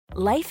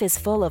Life is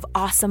full of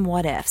awesome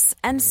what-ifs,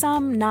 and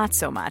some not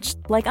so much,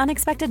 like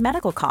unexpected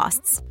medical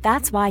costs.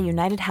 That's why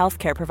United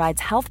Healthcare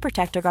provides Health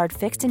Protector Guard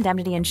fixed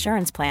indemnity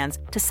insurance plans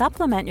to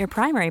supplement your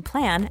primary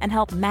plan and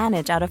help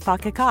manage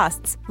out-of-pocket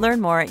costs.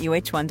 Learn more at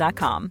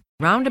uh1.com.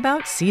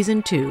 Roundabout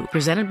Season 2,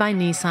 presented by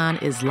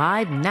Nissan, is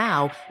live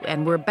now,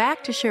 and we're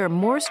back to share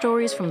more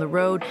stories from the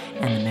road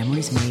and the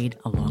memories made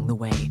along the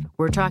way.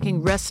 We're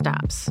talking rest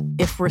stops.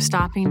 If we're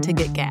stopping to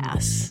get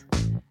gas,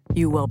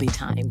 you will be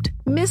timed.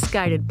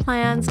 Misguided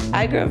plans.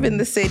 I grew up in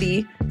the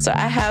city, so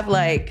I have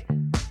a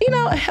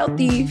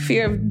healthy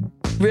fear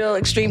of real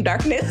extreme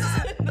darkness.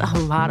 A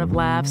lot of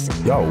laughs.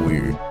 Y'all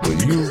weird,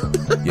 but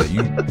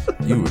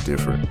you were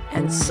different.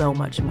 And so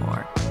much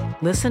more.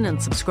 Listen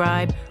and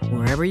subscribe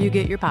wherever you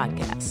get your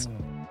podcasts.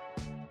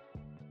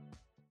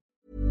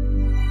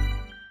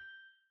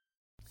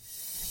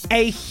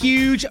 A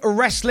huge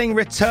wrestling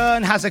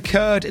return has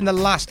occurred in the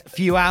last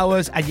few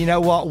hours, and you know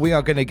what? We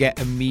are going to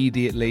get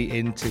immediately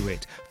into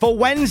it. For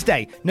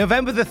Wednesday,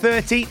 November the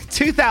 13th,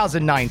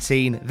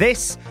 2019,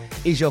 this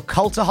is your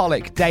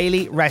Cultaholic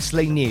Daily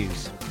Wrestling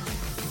News.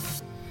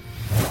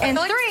 In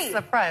 3,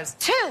 surprise.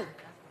 2,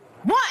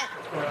 1.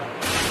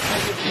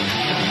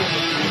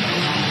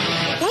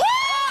 No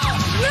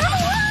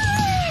way!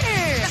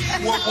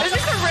 Is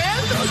this a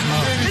rib?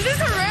 Is this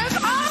a rib?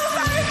 Oh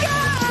my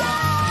God!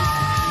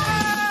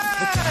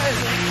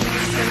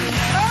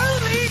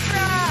 Holy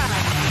crap!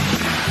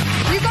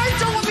 You guys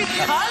don't want me to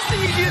cuss when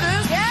you do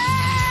this? Yeah!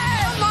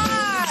 Come on!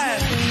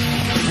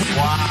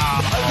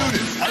 Wow.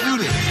 I knew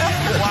this.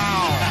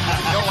 Wow.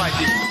 No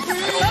idea.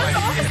 That's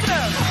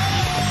awesome!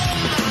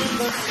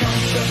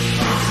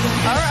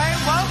 All right,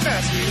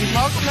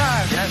 welcome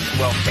home. Yes,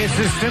 well. It's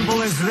as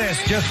simple as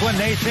this. Just when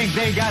they think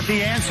they got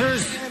the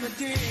answers,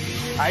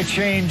 I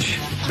change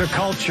the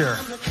culture.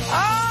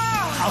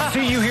 Oh! I'll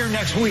see you here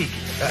next week.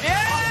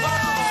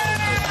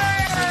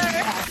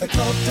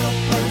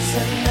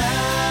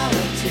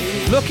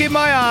 Look in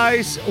my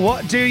eyes,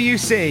 what do you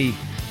see?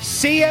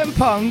 CM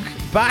Punk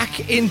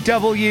back in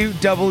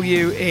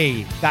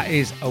WWE. That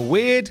is a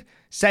weird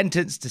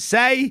sentence to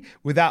say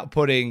without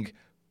putting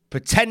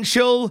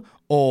potential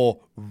or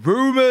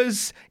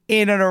rumors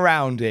in and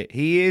around it.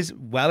 He is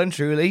well and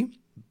truly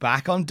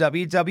back on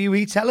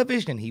WWE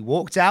television. He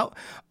walked out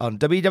on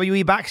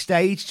WWE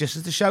Backstage just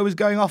as the show was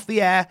going off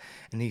the air,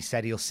 and he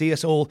said he'll see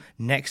us all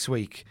next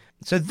week.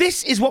 So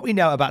this is what we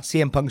know about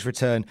CM Punk's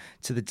return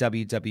to the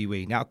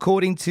WWE. Now,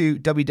 according to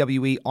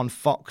WWE on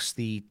Fox,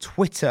 the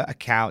Twitter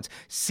account,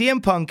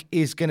 CM Punk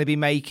is going to be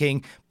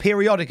making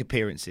periodic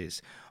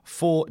appearances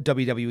for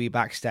WWE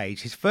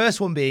Backstage, his first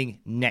one being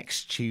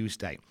next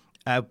Tuesday.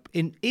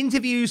 In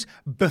interviews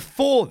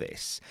before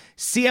this,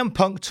 CM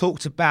Punk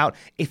talked about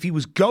if he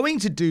was going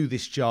to do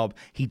this job,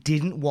 he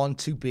didn't want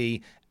to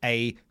be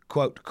a,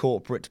 quote,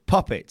 corporate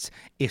puppet.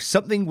 If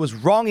something was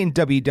wrong in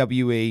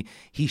WWE,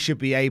 he should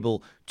be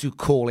able to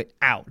call it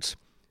out.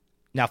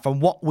 Now, from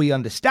what we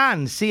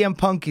understand, CM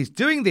Punk is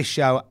doing this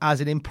show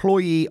as an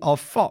employee of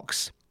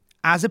Fox,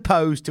 as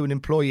opposed to an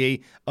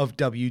employee of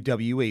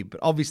WWE. But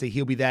obviously,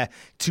 he'll be there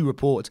to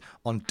report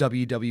on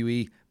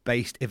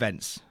WWE-based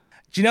events.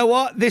 Do you know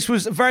what? This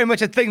was very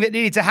much a thing that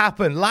needed to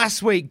happen.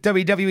 Last week,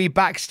 WWE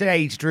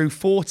Backstage drew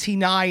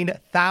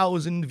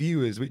 49,000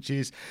 viewers, which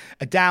is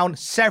down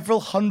several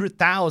hundred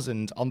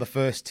thousand on the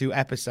first two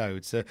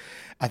episodes. So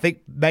I think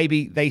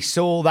maybe they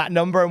saw that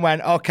number and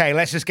went, okay,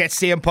 let's just get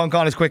CM Punk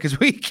on as quick as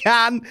we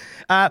can.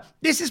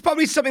 This is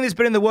probably something that's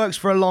been in the works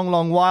for a long,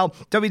 long while.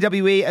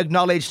 WWE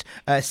acknowledged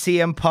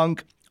CM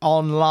Punk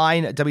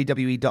online at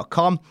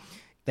WWE.com.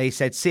 They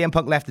said CM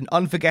Punk left an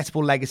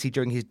unforgettable legacy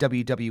during his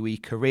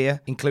WWE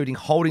career, including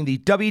holding the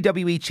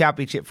WWE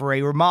Championship for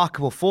a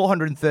remarkable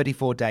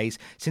 434 days.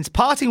 Since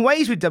parting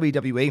ways with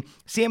WWE,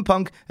 CM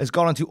Punk has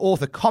gone on to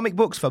author comic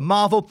books for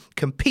Marvel,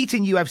 compete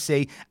in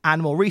UFC,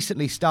 and more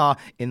recently star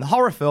in the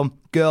horror film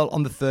Girl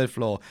on the Third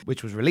Floor,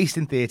 which was released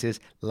in theaters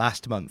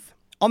last month.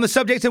 On the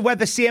subject of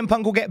whether CM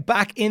Punk will get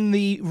back in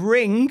the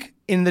ring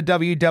in the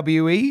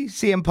WWE,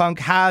 CM Punk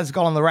has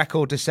gone on the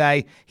record to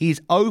say he's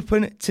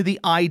open to the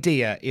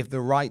idea if the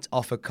right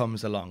offer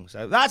comes along.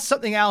 So that's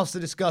something else to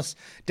discuss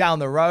down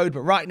the road.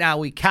 But right now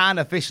we can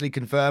officially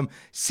confirm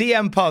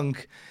CM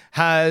Punk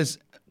has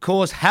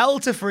caused hell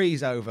to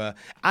freeze over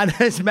and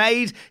has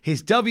made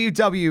his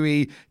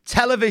WWE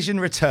television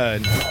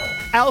return.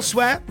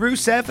 Elsewhere,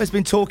 Rusev has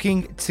been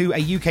talking to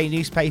a UK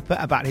newspaper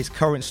about his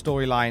current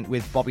storyline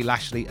with Bobby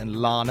Lashley and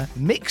Lana.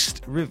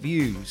 Mixed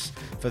reviews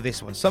for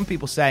this one. Some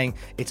people saying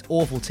it's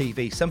awful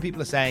TV. Some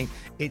people are saying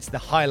it's the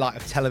highlight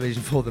of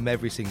television for them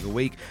every single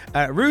week.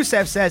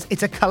 Rusev says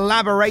it's a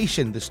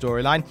collaboration, the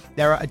storyline.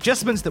 There are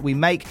adjustments that we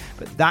make,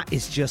 but that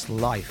is just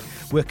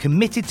life. We're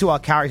committed to our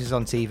characters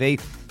on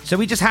TV, so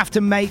we just have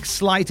to make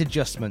slight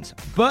adjustments.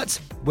 But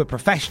we're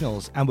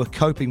professionals and we're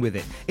coping with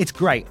it. It's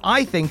great.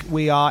 I think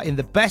we are in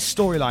the best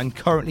storyline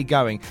currently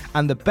going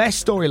and the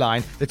best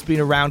storyline that's been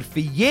around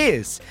for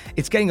years.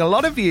 It's getting a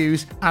lot of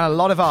views and a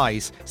lot of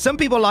eyes. Some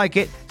people like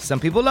it, some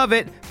people love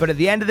it, but at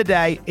the end of the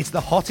day, it's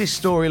the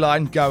hottest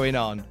storyline going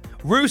on.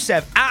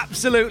 Rusev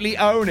absolutely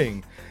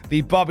owning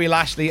the Bobby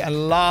Lashley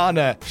and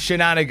Lana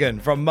shenanigan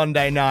from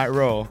Monday Night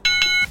Raw.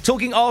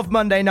 Talking of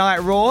Monday Night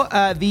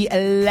Raw, the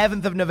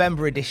 11th of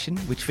November edition,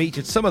 which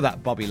featured some of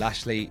that Bobby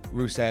Lashley,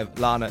 Rusev,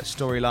 Lana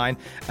storyline,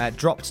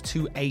 dropped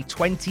to a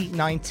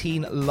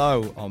 2019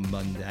 low on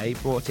Monday,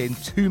 brought in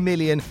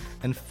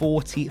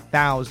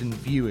 2,040,000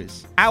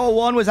 viewers. Hour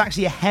 1 was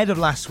actually ahead of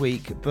last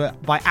week,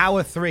 but by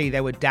hour 3,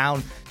 they were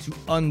down to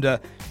under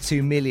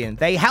 2 million.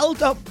 They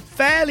held up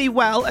fairly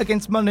well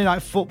against Monday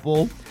Night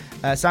Football,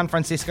 San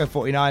Francisco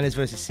 49ers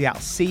versus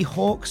Seattle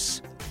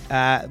Seahawks,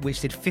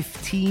 which did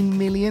 15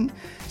 million.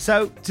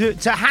 So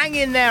to hang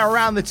in there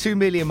around the 2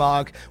 million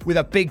mark with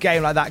a big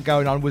game like that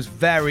going on was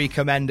very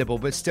commendable,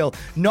 but still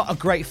not a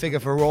great figure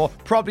for Raw.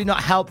 Probably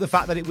not helped the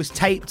fact that it was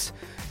taped.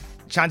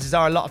 Chances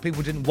are a lot of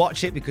people didn't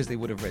watch it because they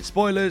would have read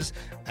spoilers,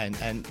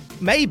 and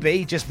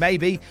maybe, just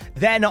maybe,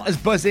 they're not as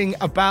buzzing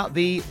about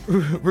the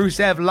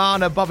Rusev,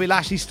 Lana, Bobby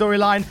Lashley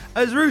storyline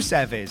as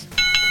Rusev is.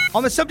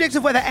 On the subject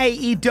of whether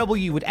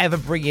AEW would ever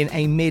bring in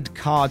a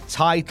mid-card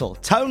title,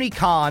 Tony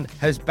Khan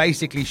has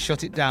basically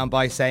shut it down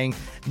by saying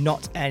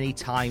not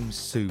anytime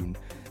soon.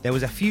 There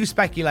was a few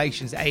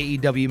speculations that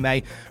AEW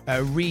may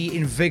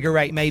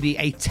reinvigorate maybe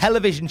a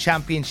television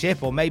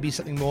championship or maybe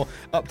something more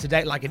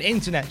up-to-date like an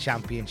internet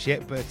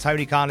championship, but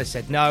Tony Khan has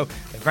said no,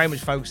 they're very much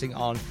focusing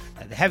on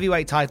the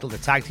heavyweight title, the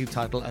tag team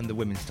title, and the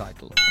women's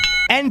title.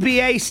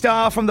 NBA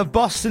star from the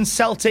Boston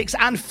Celtics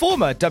and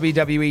former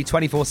WWE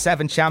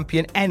 24/7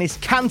 champion Enes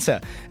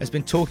Kanter has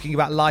been talking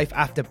about life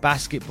after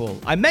basketball.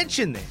 I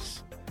mention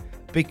this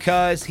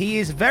because he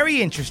is very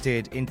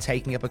interested in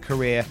taking up a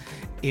career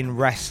in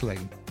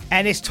wrestling.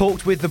 Enes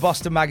talked with the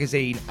Boston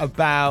Magazine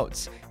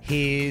about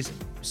his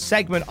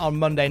segment on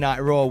Monday Night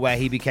Raw where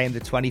he became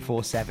the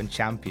 24/7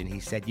 champion. He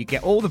said, you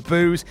get all the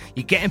boos,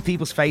 you get in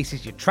people's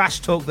faces, you trash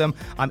talk them.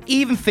 I'm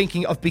even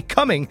thinking of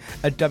becoming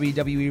a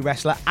WWE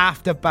wrestler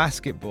after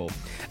basketball.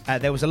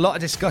 There was a lot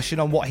of discussion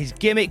on what his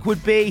gimmick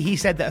would be. He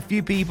said that a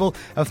few people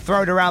have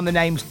thrown around the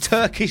names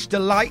Turkish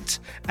Delight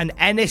and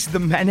Enes the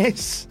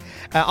Menace.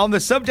 On the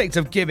subject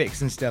of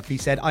gimmicks and stuff, he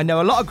said, I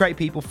know a lot of great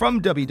people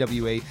from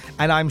WWE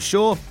and I'm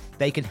sure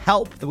they can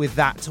help with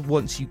that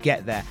once you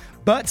get there.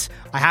 But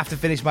I have to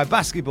finish my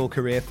basketball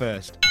career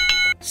first.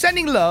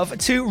 Sending love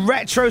to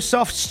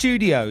Retrosoft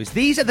Studios.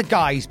 These are the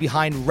guys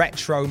behind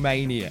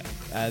Retromania,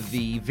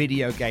 the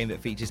video game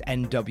that features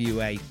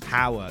NWA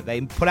Power.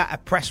 They put out a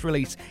press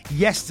release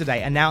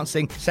yesterday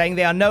saying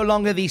they are no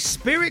longer the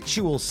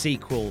spiritual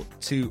sequel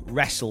to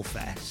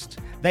WrestleFest.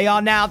 They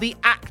are now the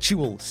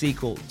actual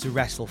sequel to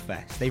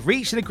WrestleFest. They've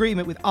reached an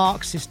agreement with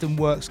Arc System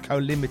Works Co.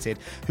 Limited,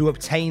 who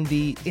obtained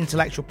the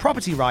intellectual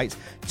property rights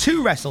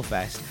to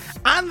WrestleFest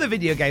and the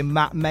video game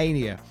Map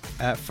Mania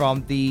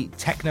from the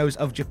Technos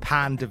of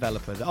Japan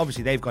developers.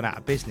 Obviously, they've gone out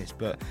of business,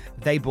 but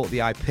they bought the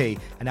IP,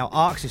 and now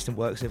Arc System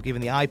Works have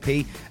given the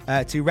IP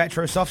to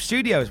Retrosoft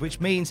Studios, which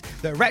means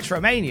that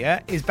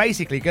Retromania is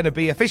basically going to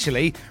be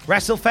officially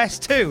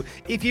WrestleFest 2.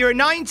 If you're a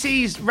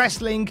 90s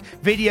wrestling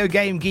video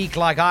game geek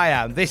like I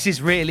am, this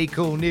is really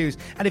cool news.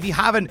 And if you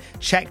haven't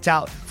checked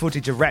out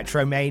footage of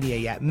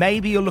Retromania yet,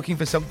 maybe you're looking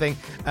for something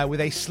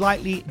with a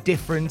slightly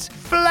different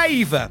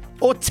flavor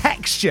or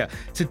texture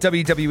to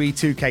WWE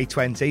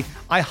 2K20,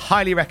 I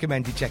highly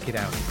recommend you check it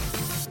out.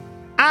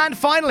 And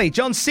finally,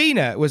 John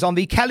Cena was on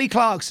the Kelly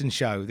Clarkson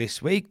show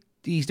this week.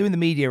 He's doing the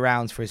media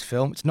rounds for his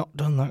film. It's not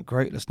done that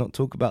great. Let's not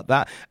talk about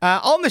that.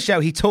 On the show,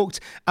 he talked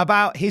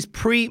about his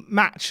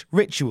pre-match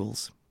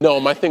rituals.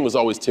 No, my thing was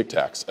always Tic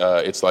Tacs.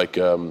 It's like...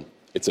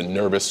 it's a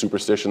nervous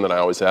superstition that I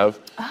always have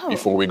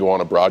before we go on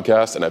a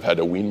broadcast, and I've had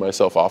to wean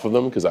myself off of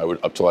them because I would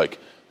up to like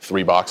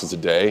 3 boxes a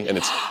day, and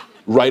it's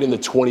right in the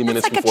 20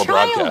 minutes like before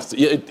broadcast.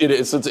 Yeah, it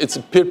is. It's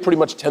pretty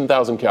much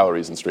 10,000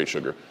 calories in straight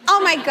sugar.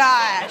 Oh my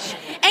gosh.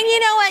 And you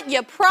know what?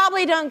 You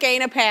probably don't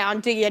gain a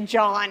pound, do you,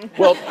 John?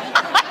 Well,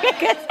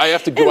 I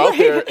have to go out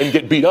there and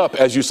get beat up,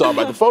 as you saw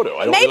by the photo.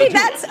 I don't Maybe really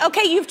that's,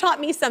 okay, you've taught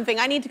me something.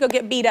 I need to go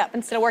get beat up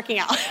instead of working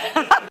out.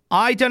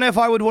 I don't know if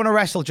I would want to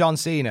wrestle John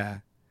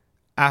Cena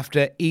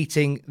after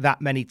eating that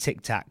many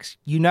Tic Tacs.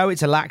 You know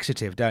it's a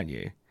laxative, don't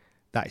you?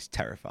 That is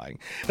terrifying.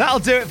 That'll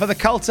do it for the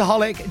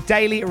Cultaholic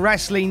Daily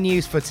Wrestling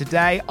News for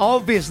today.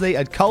 Obviously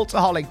at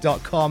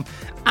cultaholic.com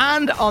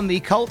and on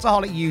the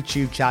Cultaholic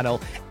YouTube channel.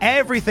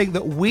 Everything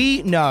that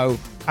we know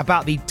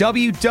about the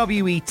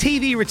WWE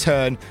TV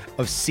return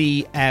of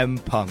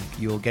CM Punk.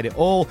 You'll get it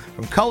all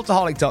from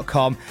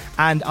cultaholic.com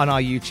and on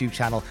our YouTube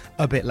channel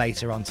a bit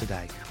later on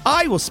today.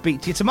 I will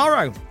speak to you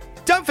tomorrow.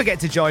 Don't forget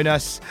to join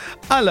us.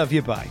 I love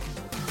you. Bye.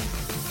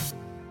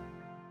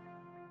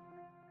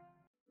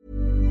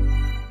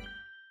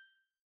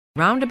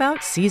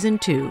 Roundabout Season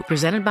 2,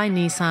 presented by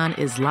Nissan,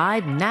 is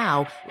live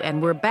now,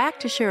 and we're back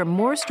to share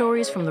more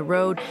stories from the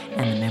road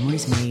and the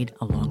memories made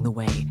along the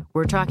way.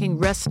 We're talking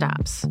rest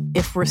stops.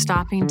 If we're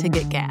stopping to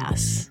get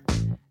gas,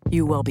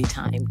 you will be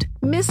timed.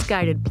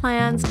 Misguided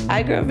plans.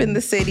 I grew up in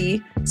the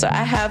city, so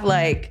I have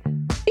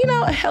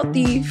a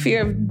healthy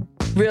fear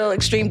of real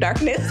extreme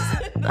darkness.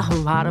 A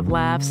lot of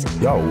laughs.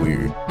 Y'all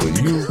weird,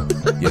 but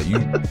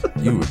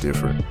you were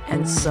different.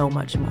 And so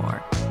much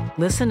more.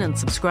 Listen and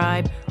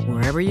subscribe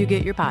wherever you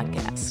get your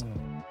podcasts.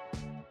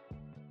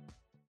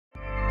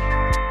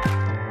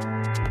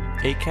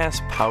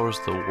 Acast powers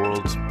the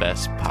world's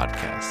best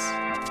podcasts.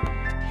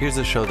 Here's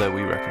a show that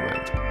we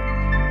recommend.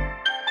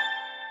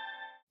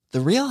 The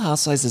Real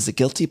Housewives is a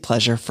guilty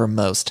pleasure for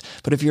most,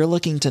 but if you're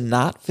looking to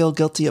not feel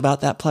guilty about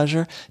that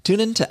pleasure, tune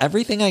in to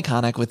Everything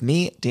Iconic with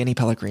me, Danny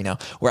Pellegrino,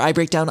 where I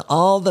break down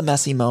all the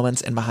messy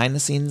moments and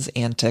behind-the-scenes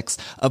antics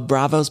of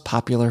Bravo's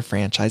popular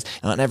franchise.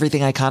 And on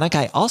Everything Iconic,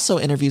 I also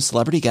interview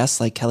celebrity guests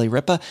like Kelly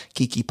Ripa,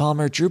 Keke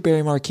Palmer, Drew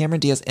Barrymore,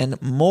 Cameron Diaz,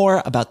 and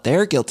more about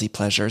their guilty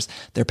pleasures,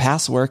 their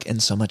past work,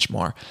 and so much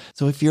more.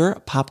 So if you're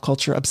pop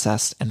culture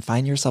obsessed and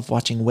find yourself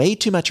watching way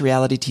too much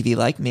reality TV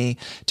like me,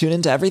 tune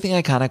in to Everything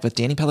Iconic with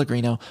Danny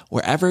Pellegrino,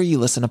 wherever you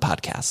listen to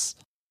podcasts.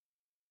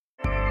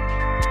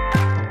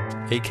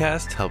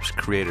 Acast helps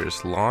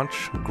creators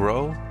launch,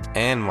 grow,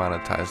 and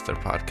monetize their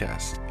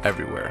podcasts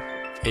everywhere.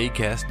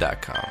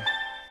 Acast.com.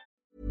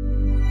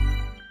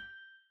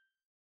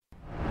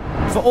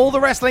 For all the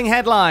wrestling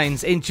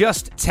headlines in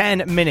just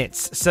 10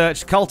 minutes,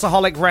 search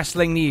Cultaholic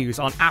Wrestling News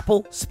on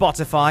Apple,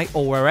 Spotify,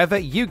 or wherever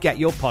you get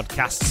your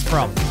podcasts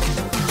from.